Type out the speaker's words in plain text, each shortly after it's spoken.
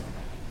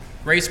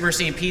Grace,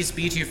 mercy, and peace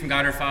be to you from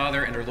God our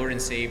Father and our Lord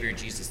and Savior,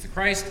 Jesus the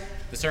Christ.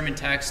 The sermon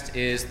text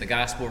is the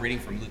gospel reading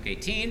from Luke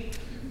 18. You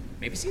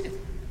may be seated.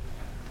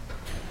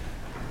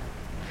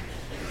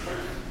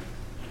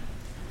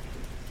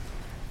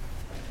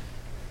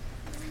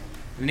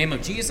 In the name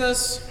of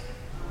Jesus.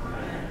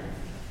 Amen.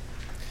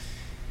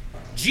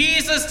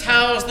 Jesus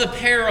tells the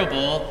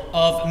parable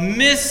of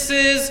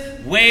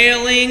Mrs.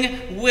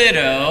 Wailing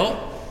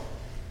Widow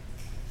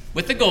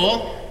with the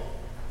goal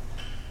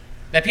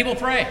that people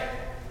pray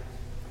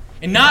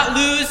and not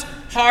lose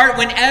heart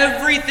when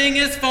everything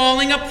is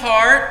falling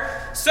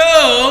apart. So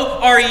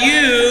are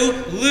you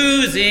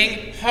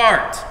losing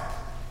heart?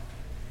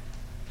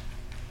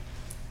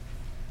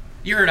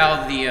 You heard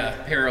how the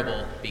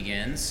parable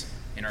begins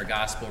in our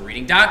gospel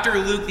reading. Dr.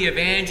 Luke the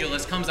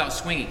evangelist comes out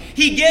swinging.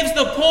 He gives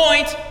the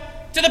point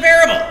to the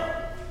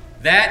parable.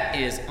 That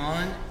is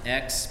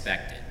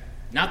unexpected.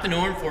 Not the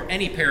norm for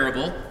any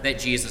parable that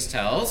Jesus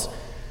tells.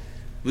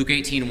 Luke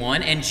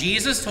 18:1, and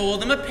Jesus told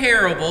them a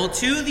parable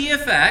to the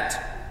effect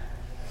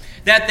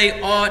that they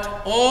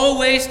ought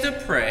always to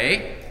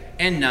pray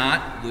and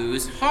not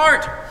lose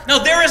heart. Now,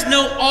 there is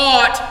no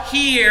ought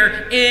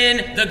here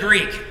in the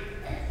Greek.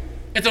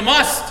 It's a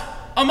must,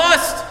 a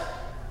must,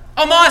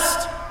 a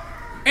must.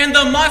 And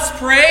the must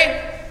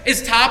pray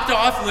is topped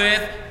off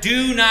with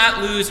do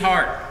not lose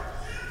heart.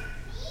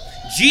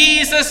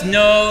 Jesus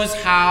knows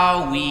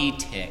how we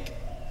tick.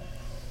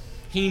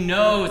 He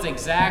knows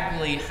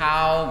exactly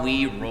how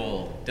we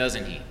roll,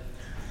 doesn't he?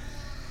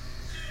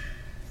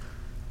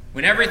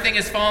 When everything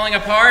is falling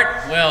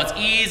apart, well, it's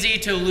easy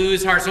to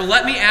lose heart. So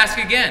let me ask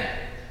again.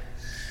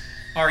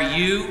 Are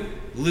you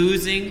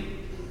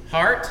losing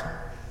heart?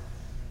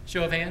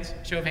 Show of hands.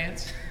 Show of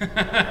hands.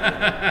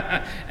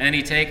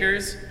 Any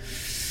takers?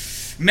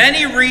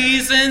 Many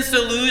reasons to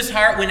lose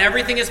heart when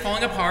everything is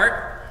falling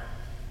apart.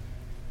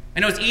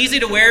 I know it's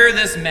easy to wear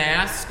this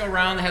mask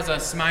around that has a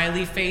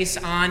smiley face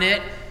on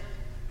it.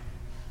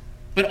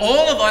 But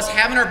all of us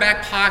have in our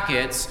back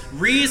pockets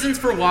reasons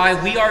for why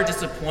we are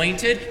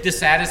disappointed,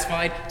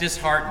 dissatisfied,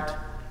 disheartened.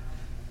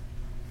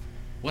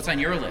 What's on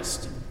your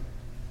list?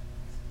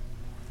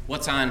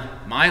 What's on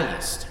my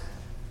list?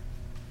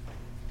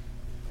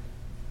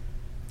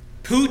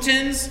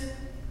 Putin's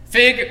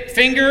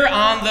finger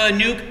on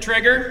the nuke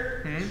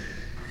trigger?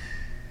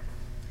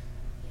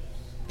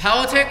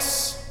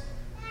 Politics,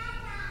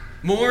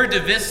 more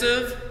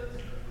divisive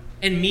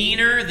and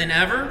meaner than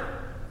ever?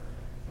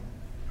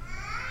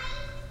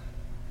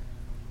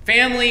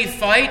 Family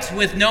fight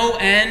with no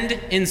end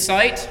in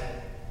sight?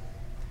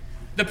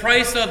 The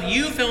price of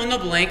you fill in the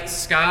blank,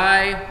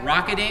 sky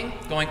rocketing,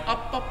 going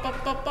up, up,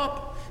 up, up,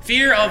 up.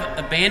 Fear of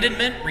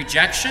abandonment,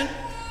 rejection.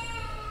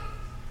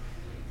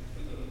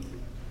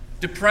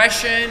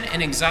 Depression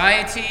and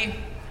anxiety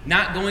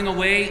not going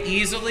away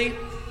easily.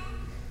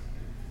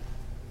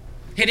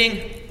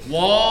 Hitting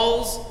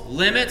walls,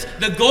 limits.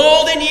 The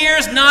golden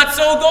years not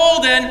so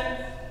golden.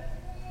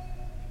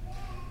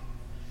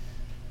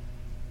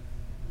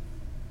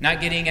 Not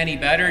getting any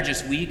better,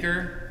 just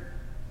weaker,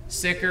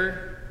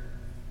 sicker,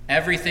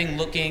 everything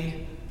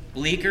looking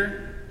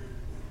bleaker.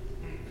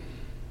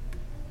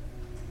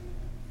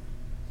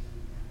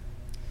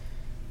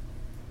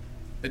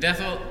 The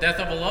death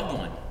of a loved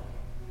one,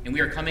 and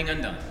we are coming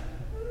undone.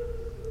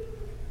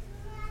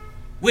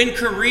 When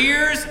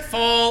careers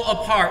fall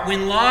apart,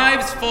 when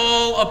lives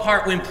fall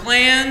apart, when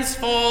plans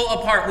fall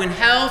apart, when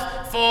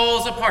health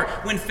falls apart,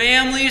 when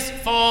families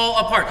fall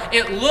apart,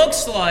 it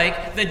looks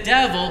like the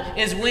devil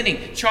is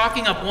winning,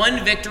 chalking up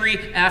one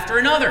victory after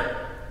another.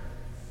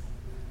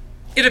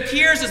 It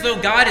appears as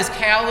though God is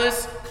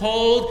callous,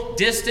 cold,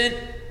 distant,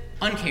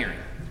 uncaring.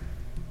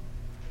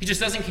 He just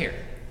doesn't care.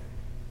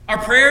 Our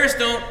prayers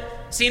don't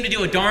seem to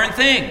do a darn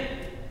thing.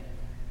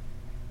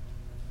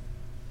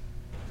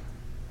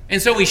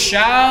 And so we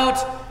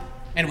shout,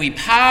 and we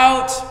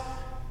pout,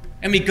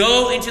 and we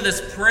go into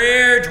this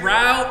prayer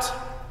drought.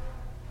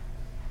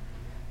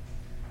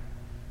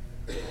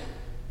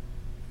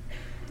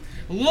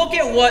 Look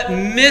at what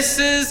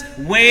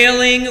Mrs.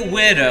 Wailing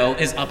Widow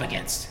is up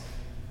against.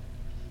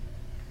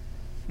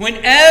 When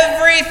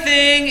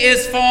everything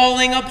is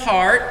falling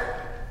apart,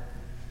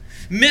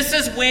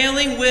 Mrs.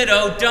 Wailing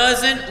Widow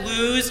doesn't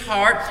lose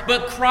heart,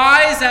 but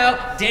cries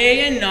out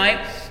day and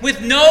night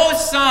with no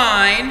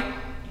sign,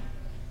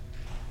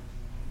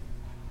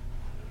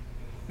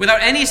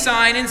 without any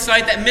sign in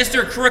sight that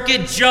Mr.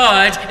 Crooked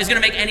Judge is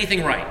going to make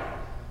anything right.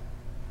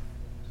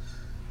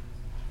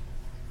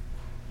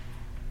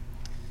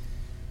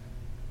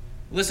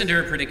 Listen to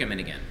her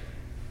predicament again.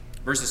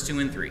 Verses 2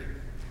 and 3.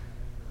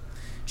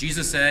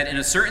 Jesus said, in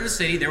a certain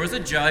city there was a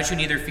judge who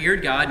neither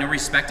feared God nor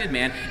respected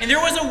man, and there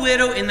was a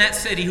widow in that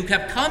city who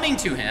kept coming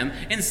to him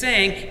and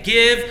saying,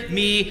 give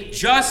me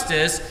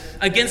justice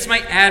against my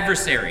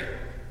adversary.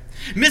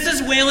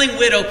 Mrs. Wailing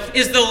Widow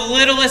is the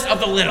littlest of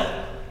the little.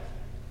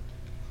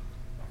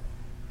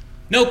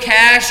 No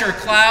cash or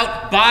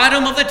clout,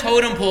 bottom of the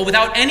totem pole,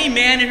 without any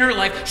man in her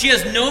life. She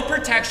has no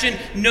protection,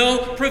 no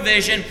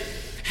provision,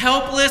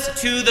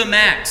 helpless to the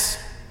max.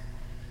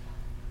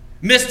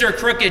 Mr.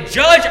 Crooked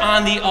Judge,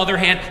 on the other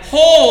hand,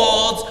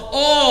 holds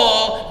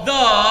all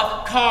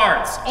the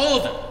cards, all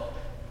of them.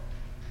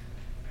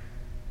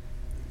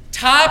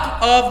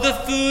 Top of the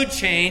food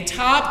chain,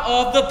 top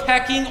of the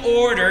pecking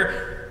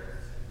order,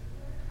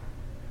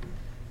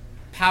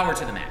 power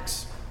to the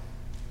max.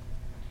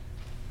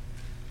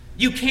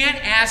 You can't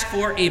ask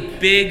for a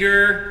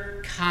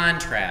bigger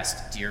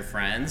contrast, dear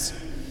friends.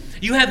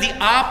 You have the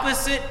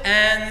opposite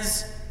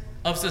ends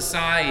of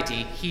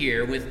society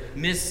here with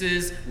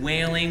Mrs.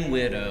 Wailing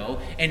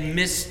Widow and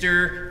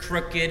Mr.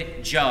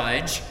 Crooked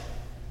Judge.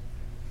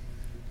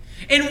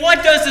 And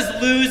what does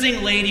this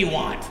losing lady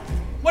want?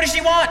 What does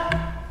she want?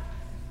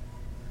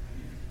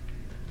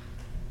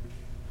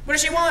 What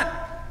does she want?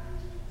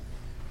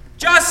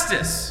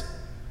 Justice.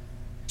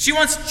 She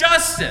wants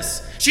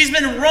justice. She's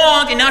been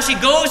wronged, and now she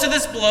goes to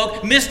this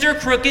bloke, Mr.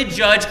 Crooked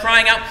Judge,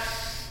 crying out,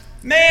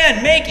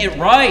 "Man, make it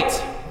right.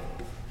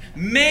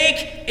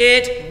 Make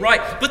it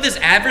right." But this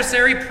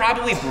adversary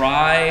probably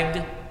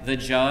bribed the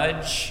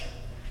judge,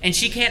 and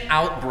she can't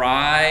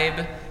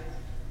out-bribe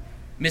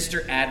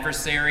Mr.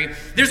 Adversary.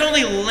 There's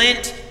only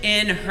lint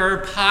in her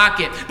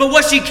pocket. But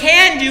what she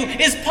can do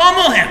is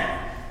pummel him.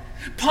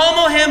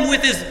 Pummel him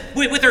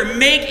with her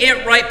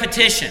make-it-right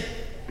petition.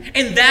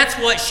 And that's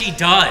what she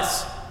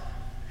does.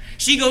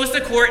 She goes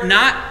to court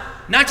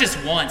not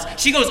just once.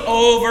 She goes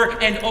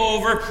over and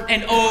over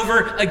and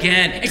over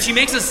again. And she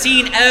makes a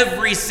scene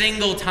every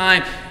single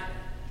time.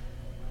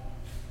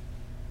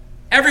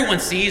 Everyone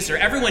sees her.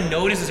 Everyone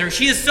notices her.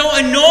 She is so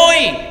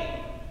annoying.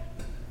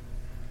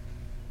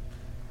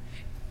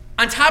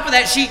 On top of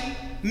that, she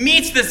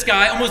meets this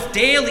guy almost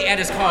daily at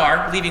his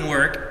car, leaving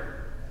work.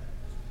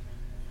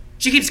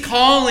 She keeps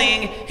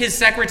calling his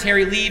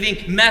secretary,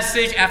 leaving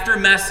message after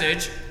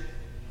message.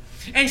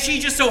 And she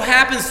just so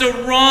happens to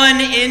run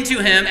into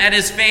him at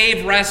his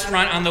fave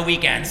restaurant on the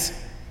weekends.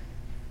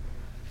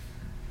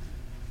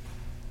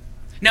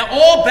 Now,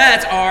 all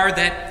bets are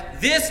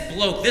that this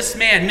bloke, this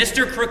man,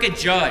 Mr. Crooked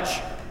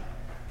Judge,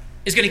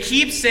 is going to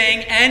keep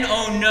saying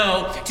N-O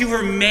no to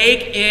her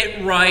make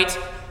it right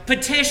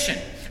petition,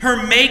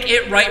 her make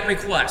it right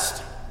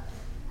request.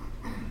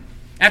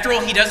 After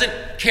all, he doesn't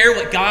care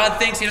what God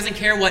thinks. He doesn't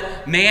care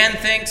what man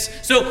thinks.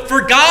 So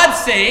for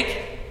God's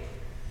sake,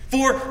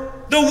 for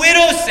the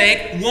widow's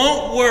sake,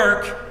 won't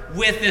work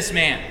with this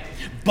man.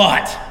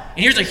 But, and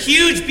here's a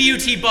huge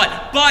beauty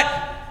but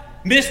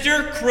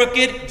Mr.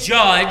 Crooked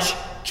Judge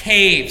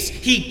caves.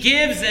 He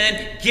gives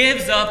in,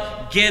 gives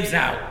up, gives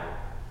out.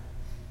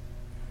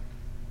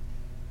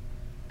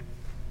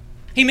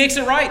 He makes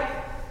it right.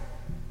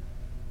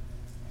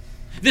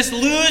 This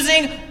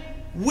losing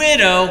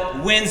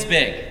widow wins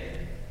big.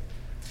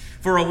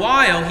 For a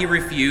while he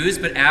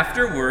refused, but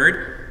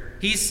afterward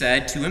he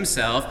said to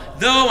himself,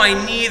 "Though I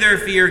neither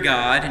fear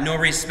God nor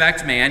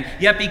respect man,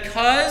 yet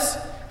because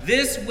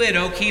this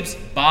widow keeps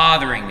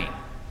bothering me,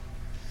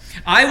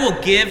 I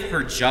will give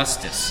her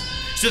justice,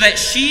 so that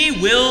she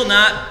will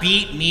not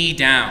beat me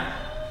down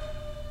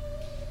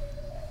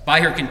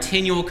by her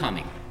continual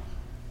coming."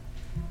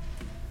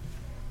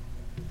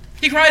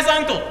 He cries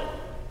uncle,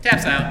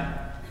 taps out.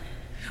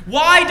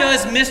 Why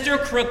does Mr.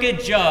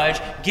 Crooked Judge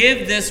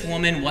give this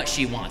woman what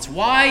she wants?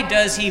 Why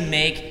does he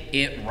make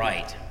it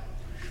right?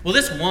 Well,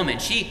 this woman,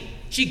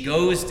 she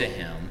goes to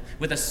him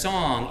with a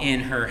song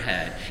in her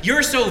head.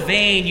 You're so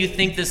vain you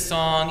think this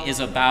song is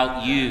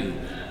about you.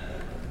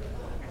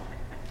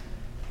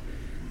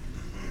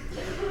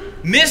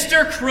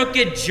 Mr.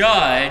 Crooked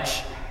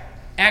Judge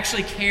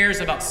actually cares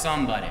about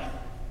somebody.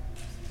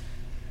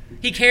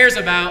 He cares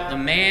about the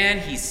man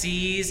he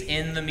sees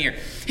in the mirror.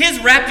 His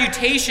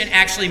reputation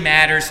actually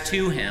matters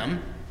to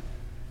him.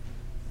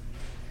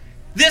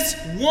 This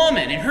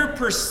woman and her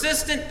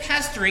persistent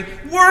pestering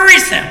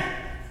worries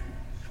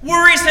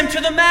him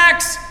to the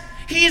max.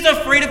 He's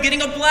afraid of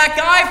getting a black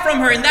eye from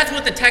her, and that's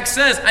what the text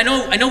says. I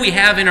know we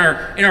have in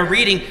our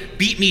reading,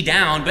 beat me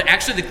down, but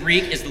actually the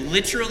Greek is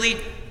literally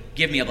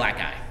give me a black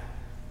eye.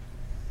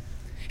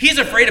 He's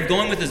afraid of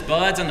going with his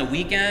buds on the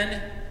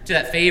weekend to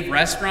that fave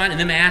restaurant and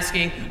them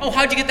asking, "Oh,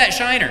 how'd you get that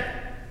shiner?"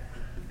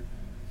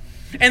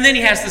 And then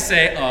he has to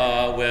say,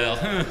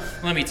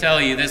 let me tell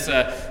you, this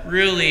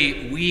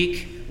really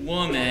weak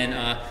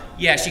woman,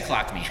 yeah, she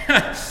clocked me.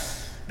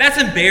 That's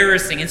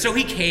embarrassing. And so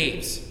he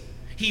caves.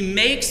 He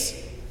makes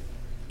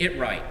it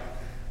right.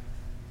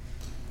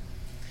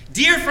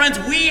 Dear friends,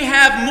 we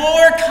have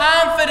more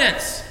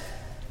confidence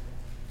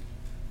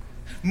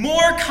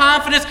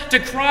to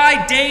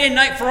cry day and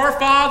night, for our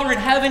Father in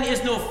heaven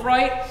is no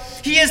fright.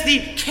 He is the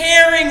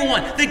caring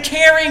one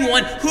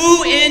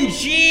who in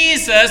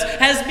Jesus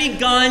has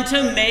begun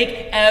to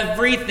make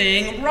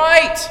everything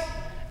right.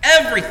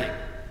 Everything.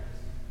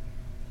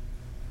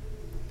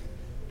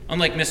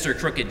 Unlike Mr.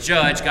 Crooked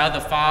Judge, God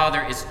the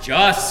Father is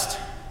just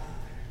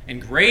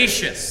and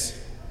gracious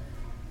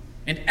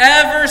and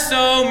ever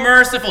so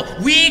merciful.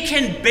 We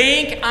can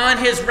bank on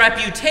his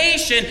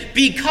reputation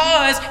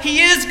because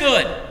he is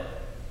good.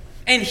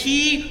 And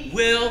he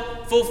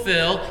will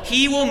fulfill,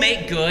 he will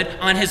make good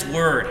on his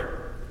word.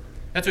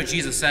 That's what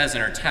Jesus says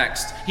in our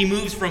text. He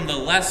moves from the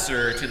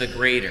lesser to the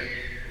greater.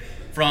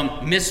 from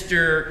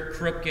Mr.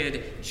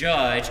 Crooked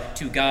Judge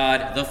to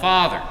God the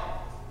Father.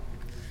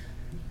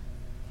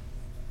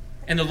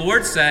 And the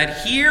Lord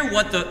said, hear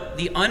what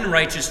the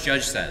unrighteous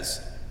judge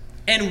says.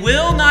 And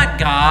will not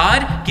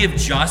God give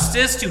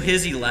justice to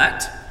his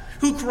elect,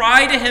 who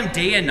cry to him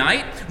day and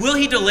night? Will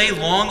he delay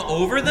long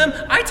over them?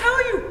 I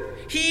tell you,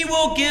 he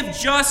will give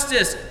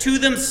justice to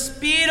them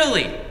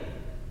speedily.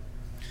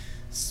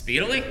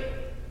 Speedily?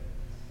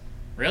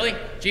 Really?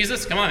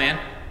 Jesus, come on, man.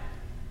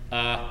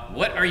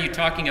 What are you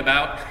talking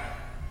about?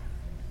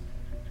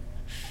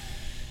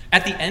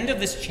 At the end of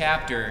this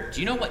chapter,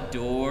 do you know what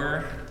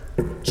door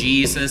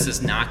Jesus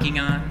is knocking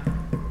on?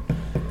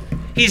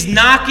 He's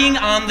knocking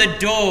on the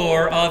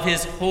door of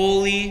his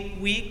Holy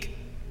Week,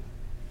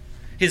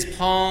 his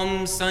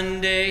Palm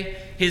Sunday,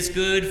 his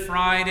Good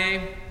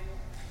Friday,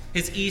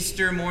 his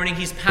Easter morning.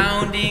 He's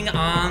pounding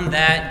on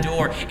that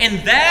door.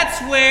 And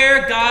that's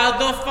where God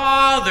the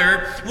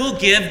Father will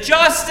give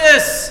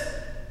justice.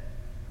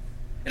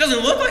 It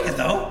doesn't look like it,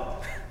 though.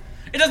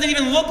 It doesn't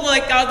even look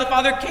like God the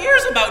Father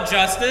cares about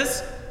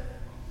justice.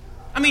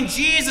 I mean,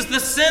 Jesus, the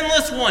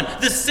sinless one,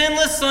 the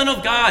sinless Son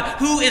of God,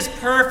 who is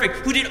perfect,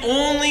 who did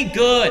only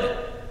good,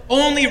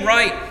 only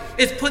right,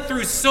 is put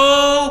through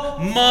so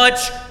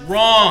much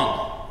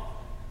wrong.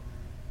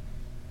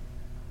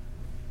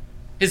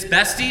 His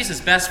besties,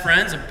 his best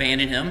friends,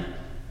 abandon him,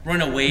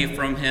 run away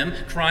from him,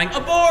 crying,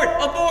 abort,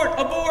 abort,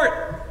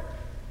 abort.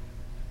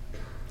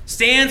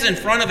 Stands in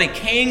front of a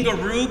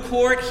kangaroo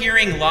court,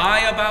 hearing lie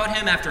about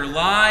him after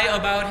lie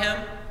about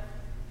him,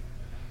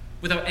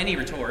 without any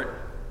retort.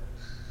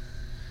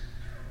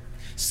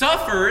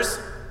 Suffers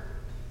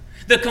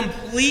the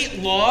complete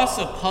loss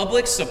of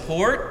public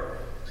support,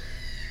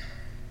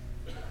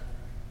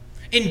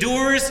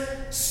 endures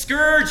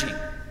scourging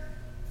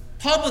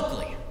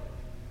publicly,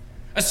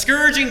 a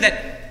scourging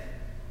that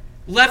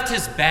left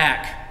his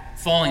back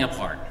falling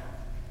apart.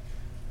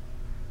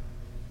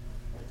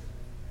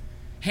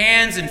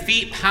 Hands and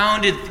feet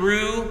pounded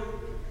through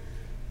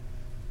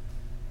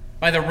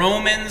by the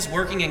Romans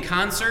working in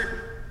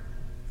concert.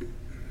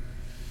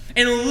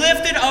 And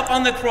lifted up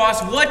on the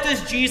cross, what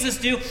does Jesus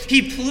do?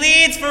 He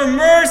pleads for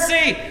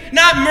mercy.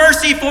 Not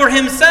mercy for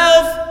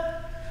himself.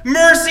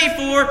 Mercy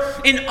for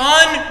an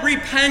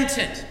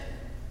unrepentant,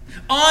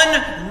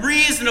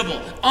 unreasonable,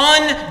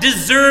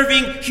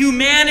 undeserving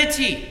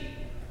humanity.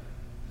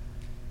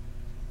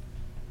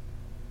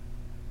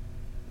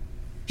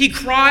 He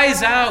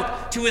cries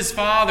out to his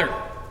Father,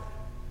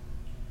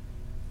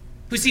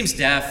 who seems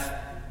deaf,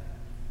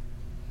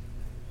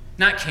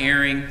 not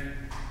caring,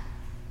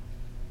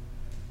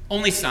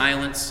 only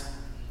silence.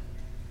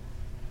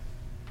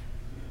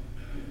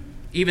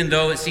 Even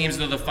though it seems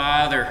though the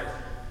Father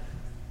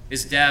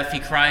is deaf, he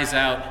cries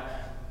out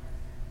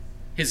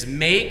his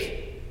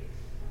make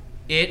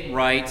it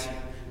right,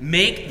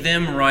 make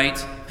them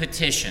right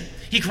petition.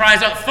 He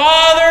cries out,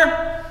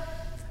 Father,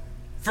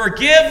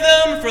 forgive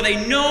them, for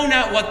they know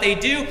not what they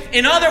do.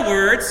 In other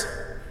words,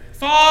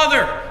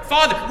 Father,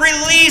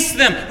 release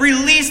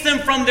them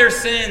from their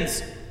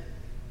sins.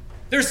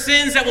 Their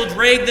sins that will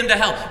drag them to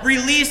hell.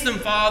 Release them,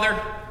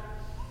 Father.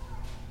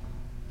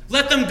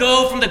 Let them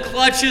go from the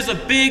clutches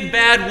of big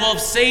bad wolf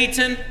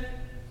Satan.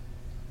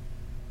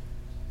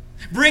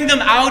 Bring them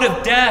out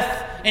of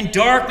death and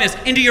darkness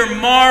into your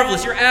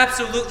marvelous, your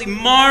absolutely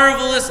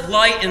marvelous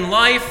light and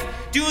life.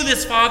 Do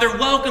this, Father.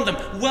 Welcome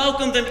them.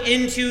 Welcome them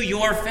into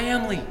your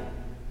family.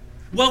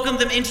 Welcome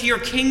them into your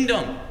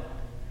kingdom,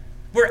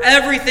 where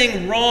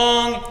everything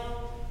wrong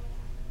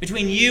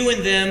between you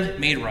and them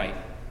made right.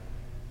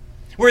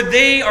 Where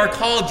they are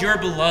called your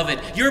beloved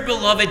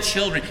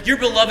children, your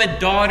beloved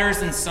daughters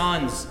and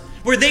sons.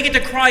 Where they get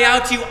to cry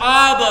out to you,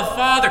 Abba,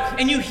 Father,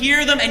 and you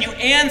hear them and you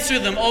answer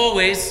them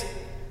always.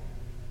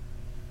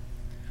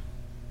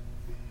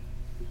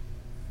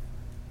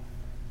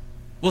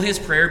 Will his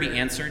prayer be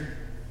answered?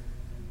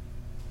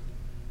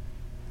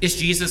 Is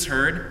Jesus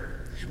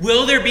heard?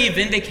 Will there be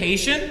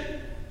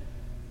vindication?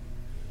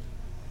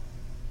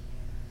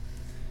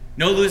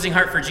 No losing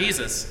heart for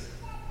Jesus.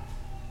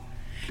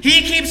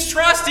 He keeps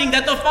trusting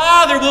that the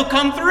Father will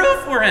come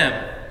through for him.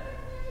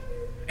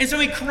 And so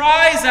he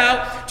cries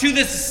out to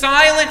this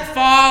silent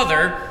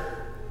Father,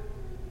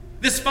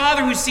 this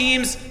Father who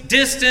seems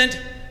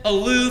distant,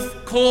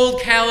 aloof,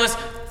 cold, callous.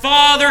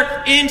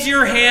 Father, into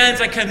your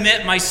hands I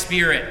commit my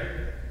spirit.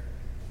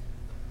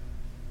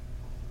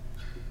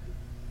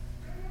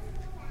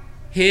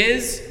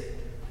 His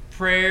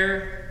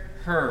prayer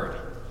heard.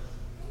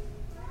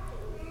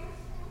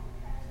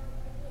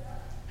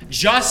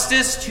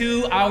 Justice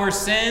to our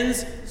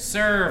sins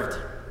served.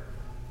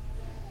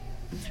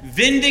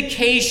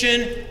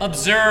 Vindication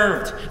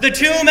observed. The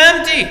tomb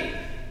empty.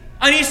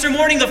 On Easter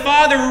morning, the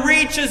Father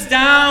reaches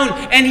down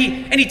and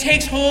he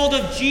takes hold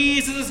of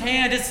Jesus'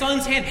 hand, his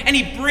Son's hand, and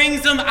he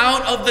brings him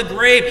out of the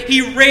grave.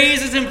 He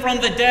raises him from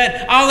the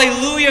dead.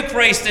 Alleluia,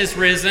 Christ is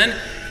risen.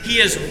 He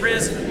is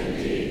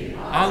risen.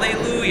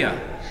 Alleluia.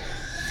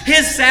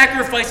 His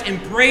sacrifice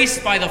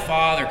embraced by the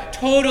Father,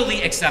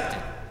 totally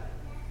accepted.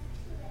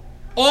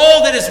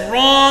 All that is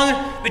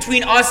wrong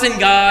between us and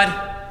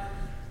God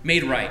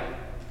made right.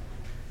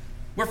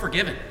 We're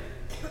forgiven.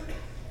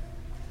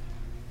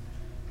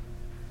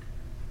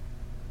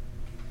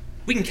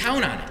 We can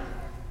count on it.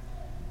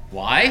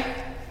 Why?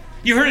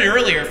 You heard it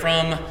earlier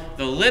from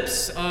the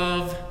lips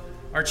of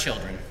our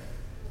children.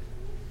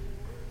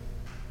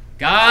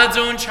 God's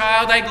own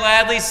child, I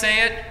gladly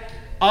say it,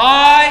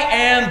 I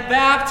am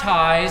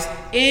baptized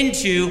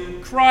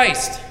into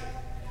Christ.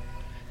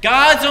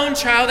 God's own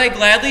child, I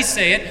gladly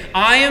say it,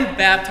 I am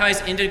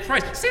baptized into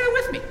Christ. Say that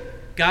with me.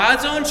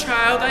 God's own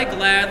child, I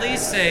gladly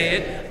say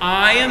it,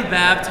 I am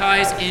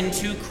baptized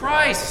into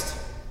Christ.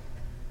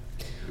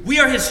 We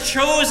are his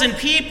chosen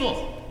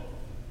people,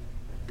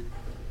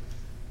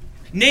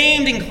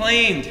 named and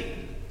claimed,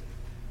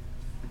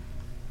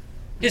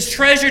 his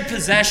treasured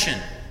possession.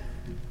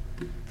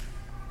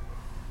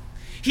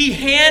 He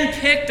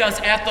handpicked us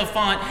at the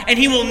font, and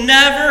he will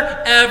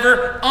never,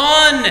 ever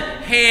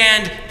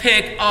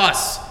unhandpick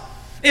us.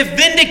 If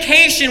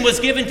vindication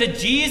was given to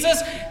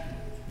Jesus,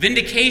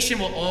 vindication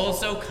will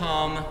also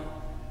come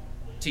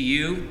to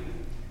you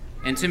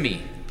and to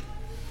me.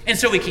 And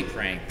so we keep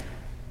praying.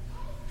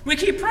 We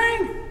keep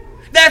praying.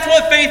 That's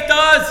what faith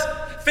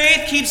does.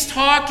 Faith keeps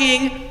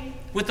talking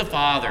with the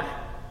Father,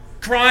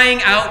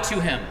 crying out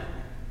to him,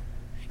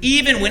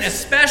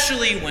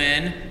 especially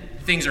when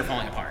things are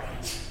falling apart,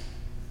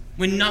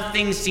 when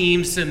nothing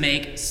seems to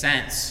make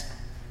sense,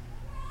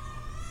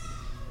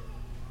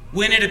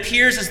 when it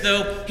appears as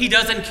though he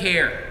doesn't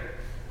care,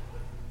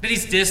 that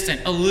he's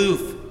distant,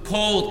 aloof,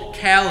 cold,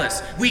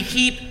 callous. We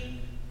keep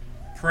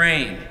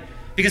praying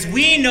because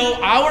we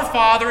know our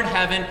Father in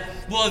heaven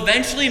will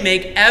eventually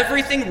make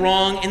everything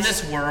wrong in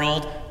this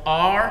world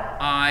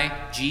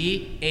R-I-G-H-T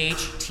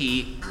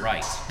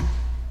right.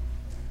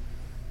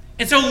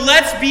 And so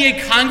let's be a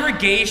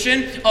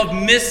congregation of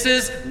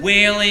Mrs.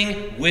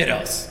 Wailing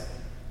Widows.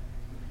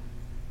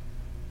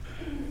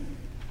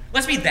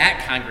 Let's be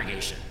that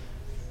congregation.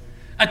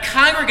 A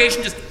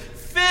congregation just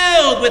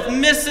filled with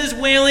Mrs.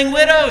 Wailing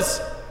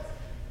Widows.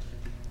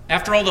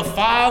 After all, the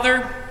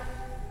Father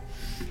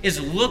is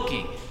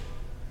looking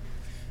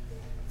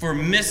for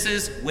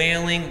Mrs.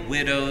 Wailing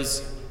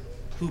Widows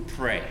who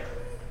pray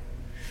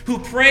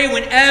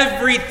when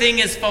everything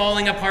is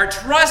falling apart,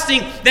 trusting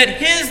that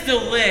his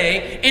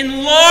delay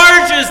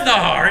enlarges the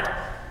heart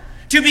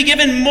to be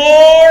given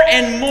more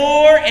and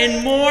more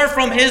and more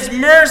from his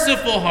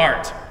merciful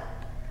heart.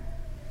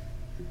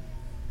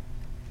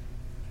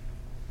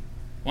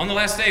 On the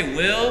last day,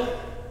 will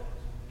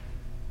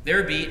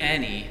there be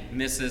any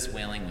Mrs.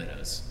 Wailing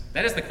Widows?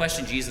 That is the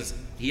question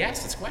he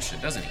asks this question,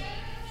 doesn't he?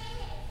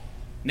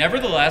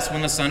 Nevertheless,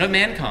 when the Son of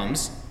Man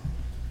comes,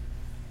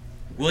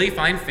 will he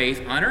find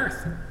faith on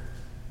earth?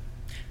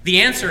 The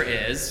answer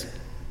is,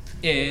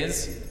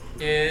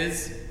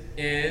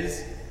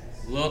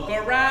 look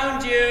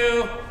around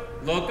you.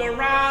 Look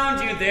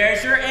around you.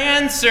 There's your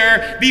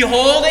answer.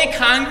 Behold a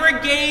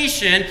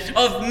congregation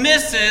of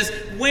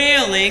Mrs.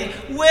 Wailing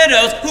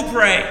Widows who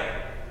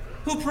pray.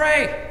 Who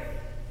pray.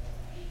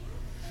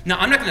 Now,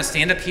 I'm not going to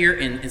stand up here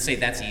and say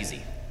that's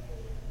easy.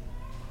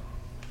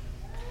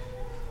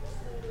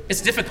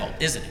 It's difficult,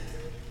 isn't it?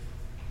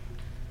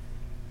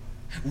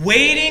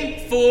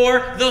 Waiting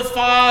for the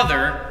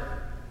Father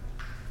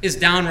is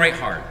downright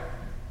hard.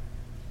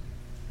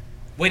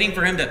 Waiting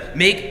for him to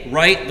make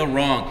right the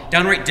wrong,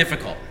 downright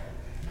difficult.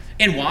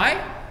 And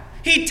why?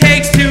 He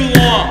takes too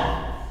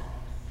long.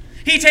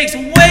 He takes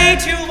way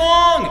too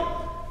long.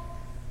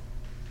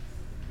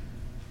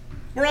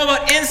 We're all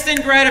about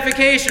instant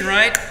gratification,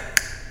 right?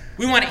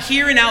 We want it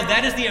here and now.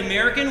 That is the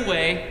American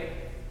way.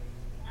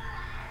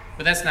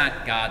 But that's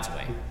not God's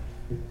way.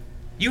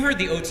 You heard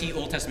the OT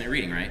Old Testament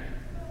reading, right?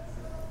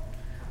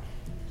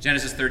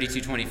 Genesis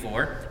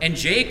 32:24. And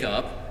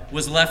Jacob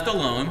was left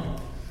alone,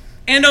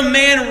 and a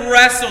man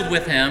wrestled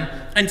with him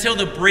until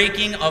the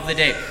breaking of the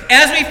day.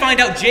 As we find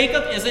out,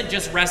 Jacob isn't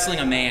just wrestling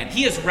a man.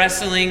 He is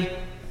wrestling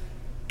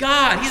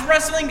God. He's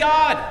wrestling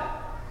God.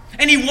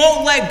 And he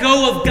won't let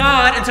go of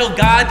God until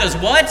God does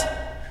what?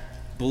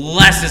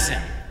 Blesses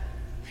him.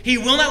 He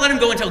will not let him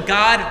go until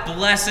God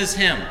blesses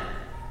him.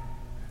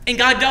 And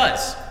God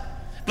does.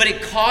 But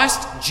it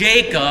cost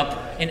Jacob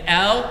an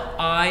L-I-M-P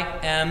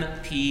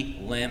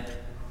limp.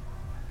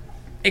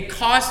 It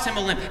cost him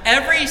a limp.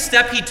 Every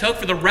step he took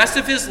for the rest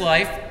of his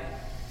life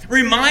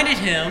reminded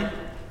him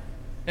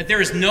that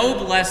there is no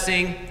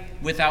blessing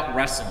without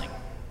wrestling.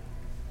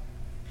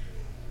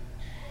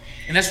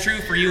 And that's true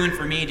for you and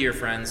for me, dear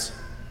friends.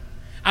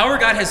 Our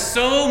God has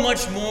so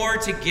much more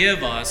to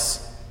give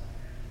us,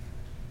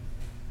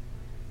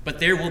 but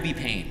there will be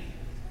pain.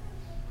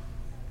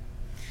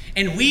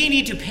 And we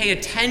need to pay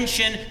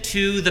attention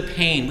to the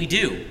pain. We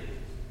do.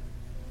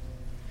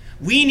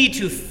 We need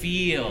to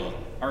feel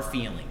our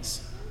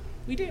feelings.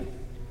 We do.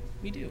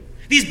 We do.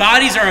 These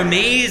bodies are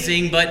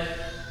amazing, but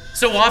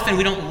so often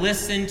we don't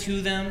listen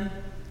to them.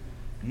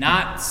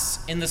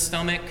 Knots in the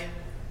stomach,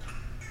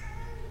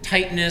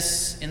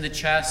 tightness in the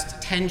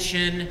chest,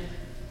 tension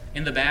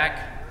in the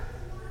back.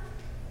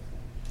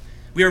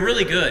 We are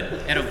really good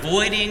at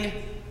avoiding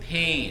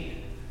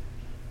pain,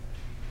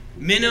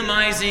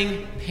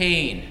 minimizing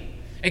pain,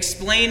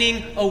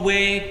 explaining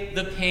away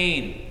the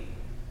pain,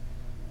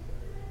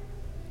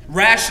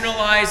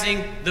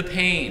 rationalizing the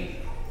pain,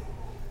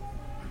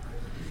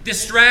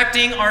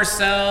 distracting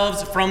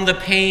ourselves from the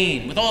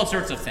pain with all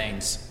sorts of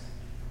things.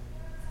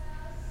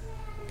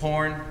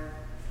 Porn,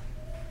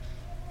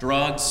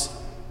 drugs,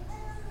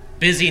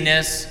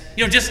 busyness,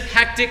 just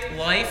hectic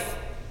life.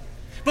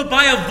 But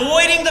by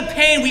avoiding the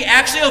pain, we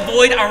actually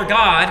avoid our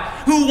God,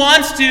 who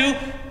wants to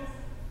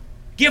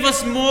give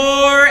us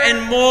more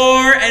and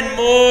more and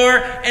more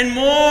and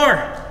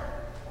more.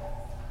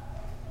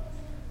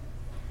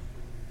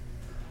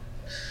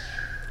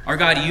 Our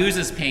God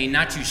uses pain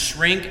not to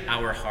shrink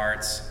our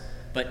hearts,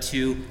 but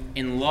to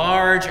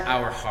enlarge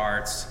our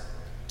hearts,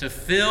 to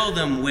fill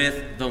them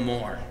with the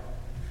more.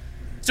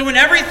 So when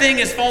everything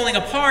is falling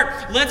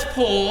apart, let's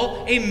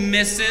pull a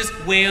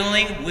Mrs.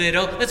 Wailing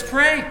Widow. Let's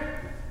pray.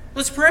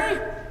 Let's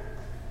pray.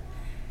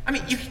 I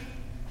mean, you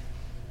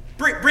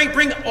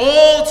bring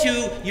all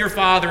to your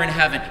Father in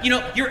heaven.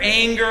 Your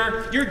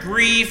anger, your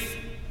grief,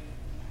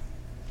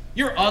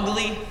 your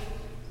ugly,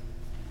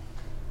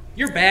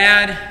 your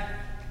bad,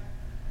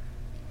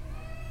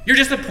 your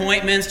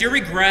disappointments, your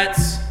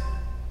regrets.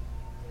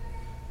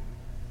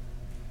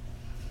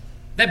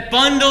 That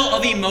bundle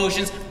of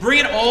emotions, bring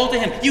it all to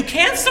Him. You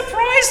can't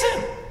surprise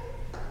Him.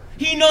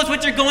 He knows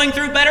what you're going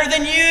through better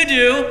than you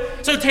do.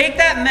 So take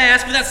that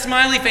mask with that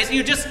smiley face and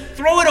you just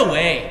throw it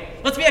away.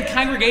 Let's be a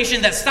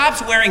congregation that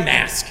stops wearing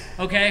masks,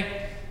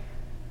 okay?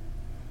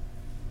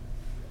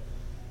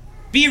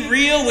 Be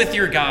real with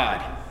your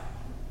God.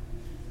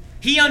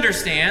 He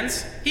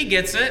understands. He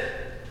gets it.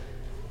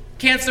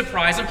 Can't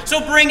surprise Him.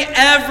 So bring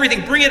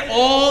everything. Bring it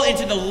all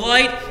into the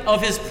light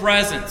of His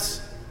presence.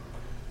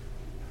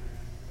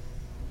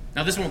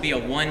 Now, this won't be a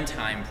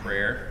one-time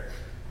prayer.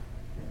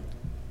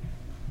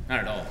 Not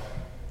at all.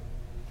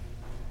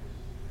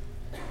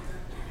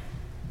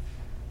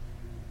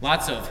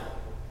 Lots of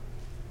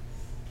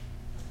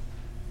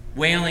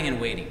wailing and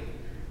waiting.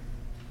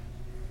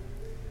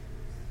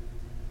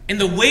 And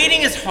the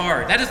waiting is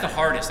hard. That is the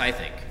hardest, I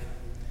think.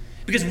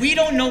 Because we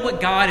don't know what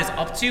God is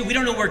up to. We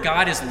don't know where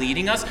God is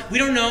leading us. We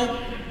don't know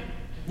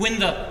when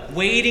the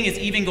waiting is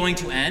even going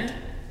to end.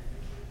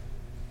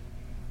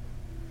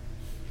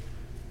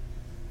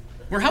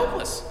 We're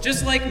helpless,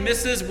 just like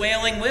Mrs.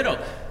 Wailing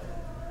Widow.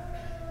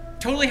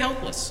 Totally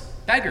helpless,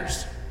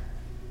 beggars.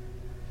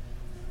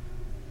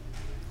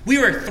 We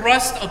were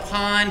thrust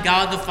upon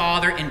God the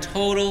Father in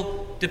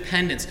total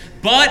dependence.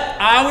 But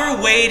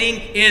our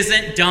waiting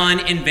isn't done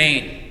in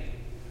vain.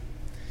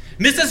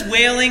 Mrs.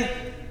 Wailing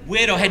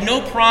Widow had no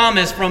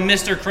promise from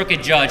Mr.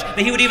 Crooked Judge that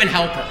he would even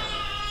help her.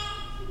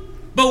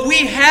 But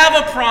we have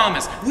a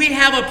promise. We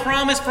have a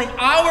promise from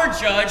our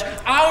judge,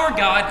 our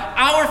God,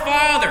 our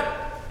Father.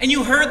 And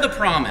you heard the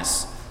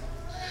promise.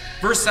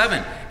 Verse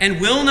 7,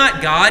 and will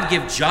not God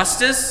give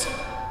justice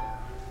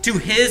to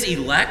His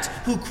elect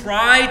who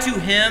cry to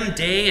Him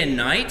day and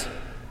night?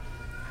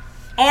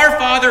 Our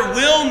Father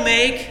will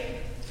make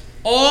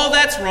all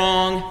that's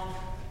wrong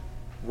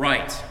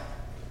right.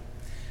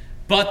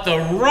 But the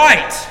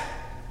right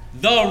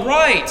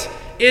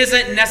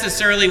isn't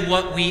necessarily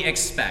what we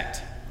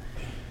expect.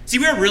 See,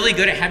 we're really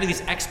good at having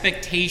these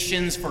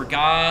expectations for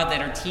God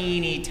that are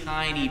teeny,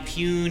 tiny,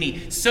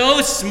 puny,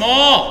 so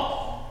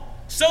small.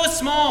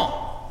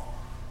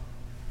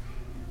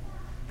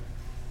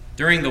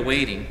 During the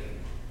waiting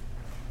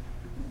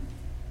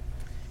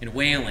and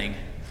wailing,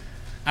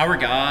 our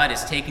God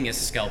is taking His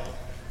scalpel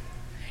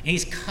and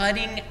He's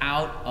cutting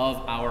out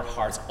of our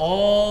hearts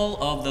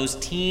all of those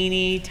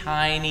teeny,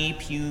 tiny,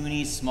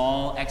 puny,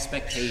 small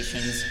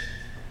expectations.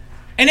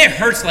 And it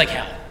hurts like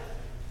hell.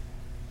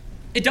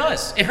 It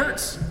does. It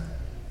hurts.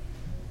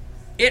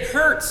 It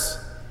hurts.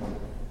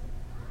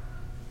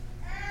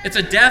 It's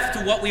a death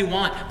to what we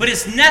want. But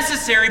it's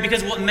necessary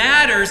because what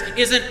matters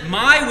isn't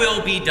my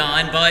will be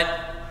done,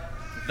 but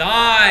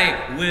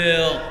Thy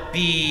will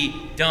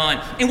be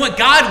done. And what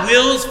God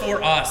wills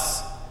for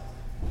us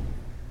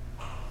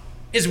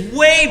is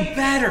way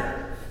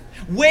better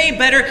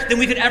than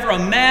we could ever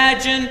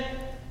imagine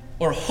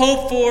or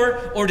hope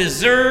for or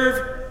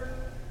deserve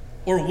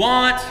or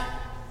want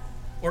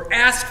or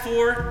ask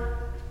for.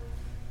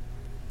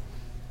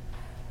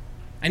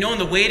 I know in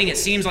the waiting it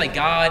seems like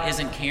God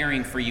isn't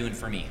caring for you and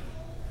for me.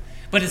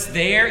 But it's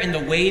there in the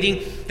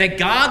waiting that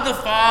God the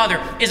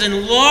Father is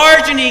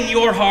enlarging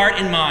your heart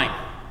and mine,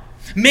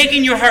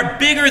 making your heart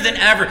bigger than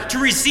ever, to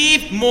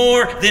receive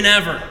more than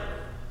ever.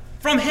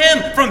 From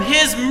Him, from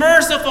His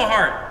merciful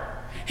heart.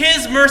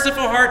 His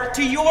merciful heart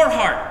to your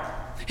heart.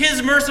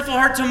 His merciful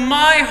heart to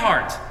my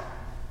heart.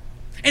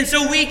 And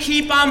so we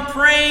keep on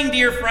praying,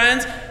 dear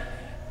friends,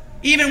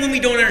 even when we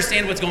don't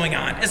understand what's going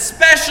on,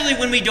 especially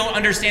when we don't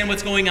understand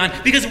what's going on,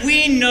 because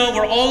we know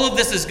where all of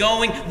this is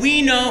going.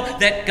 We know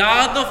that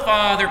God the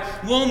Father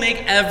will make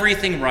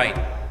everything right.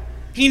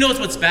 He knows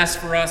what's best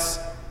for us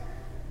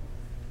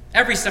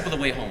every step of the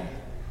way home.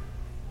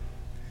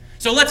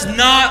 So let's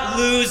not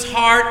lose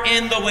heart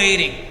in the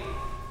waiting,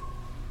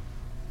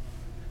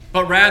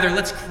 but rather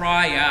let's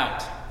cry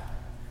out.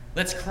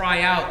 Let's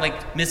cry out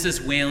like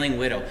Mrs. Wailing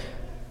Widow.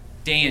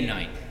 day and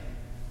night.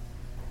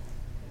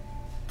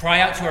 Cry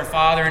out to our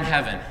Father in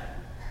heaven,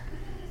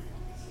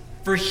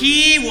 for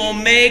He will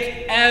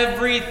make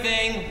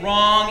everything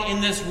wrong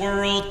in this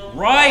world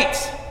right.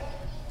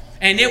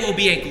 And it will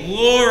be a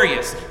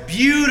glorious,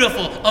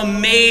 beautiful,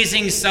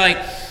 amazing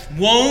sight.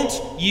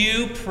 Won't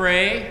you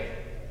pray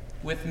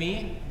with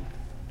me?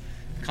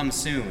 Come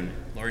soon,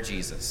 Lord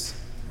Jesus.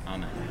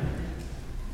 Amen.